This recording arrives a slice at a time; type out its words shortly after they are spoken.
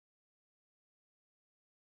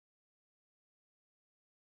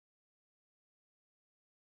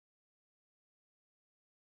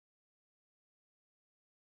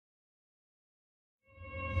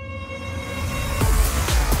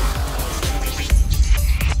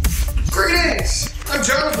I'm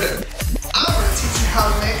Jonathan. I'm going to teach you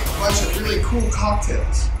how to make a bunch of really cool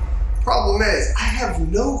cocktails. Problem is, I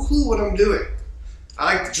have no clue what I'm doing.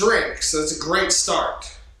 I like to drink, so it's a great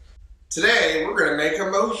start. Today, we're going to make a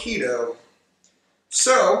mojito.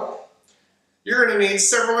 So, you're going to need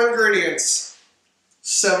several ingredients.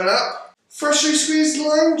 7-Up, freshly squeezed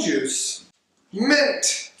lime juice,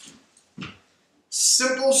 mint,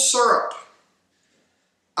 simple syrup.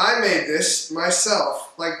 I made this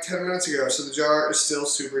myself like 10 minutes ago, so the jar is still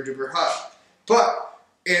super duper hot. But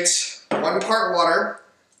it's 1 part water,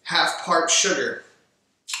 half part sugar.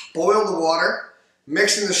 Boil the water,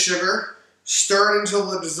 mix in the sugar, stir it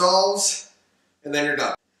until it dissolves, and then you're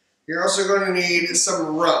done. You're also going to need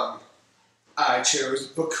some rum. I chose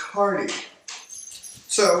Bacardi.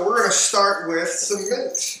 So we're going to start with some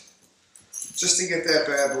mint, just to get that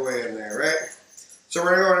bad boy in there, right? So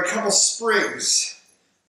we're going to go in a couple sprigs.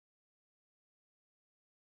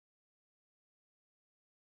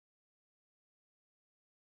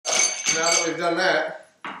 Now that we've done that,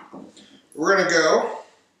 we're going to go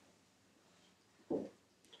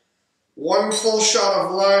 1 full shot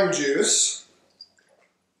of lime juice.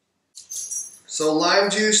 So lime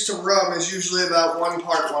juice to rum is usually about 1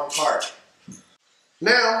 part, 1 part.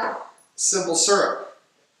 Now, simple syrup.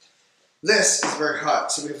 This is very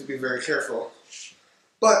hot, so we have to be very careful.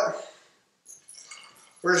 But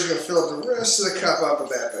we're just going to fill up the rest of the cup up with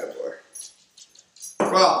that bad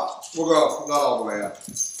boy. Well, we'll go not all the way up.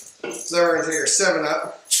 So then we're going to take our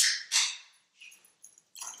 7-Up,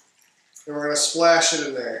 and we're going to splash it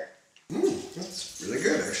in there. That's really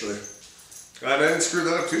good, actually. I didn't screw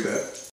that up too bad.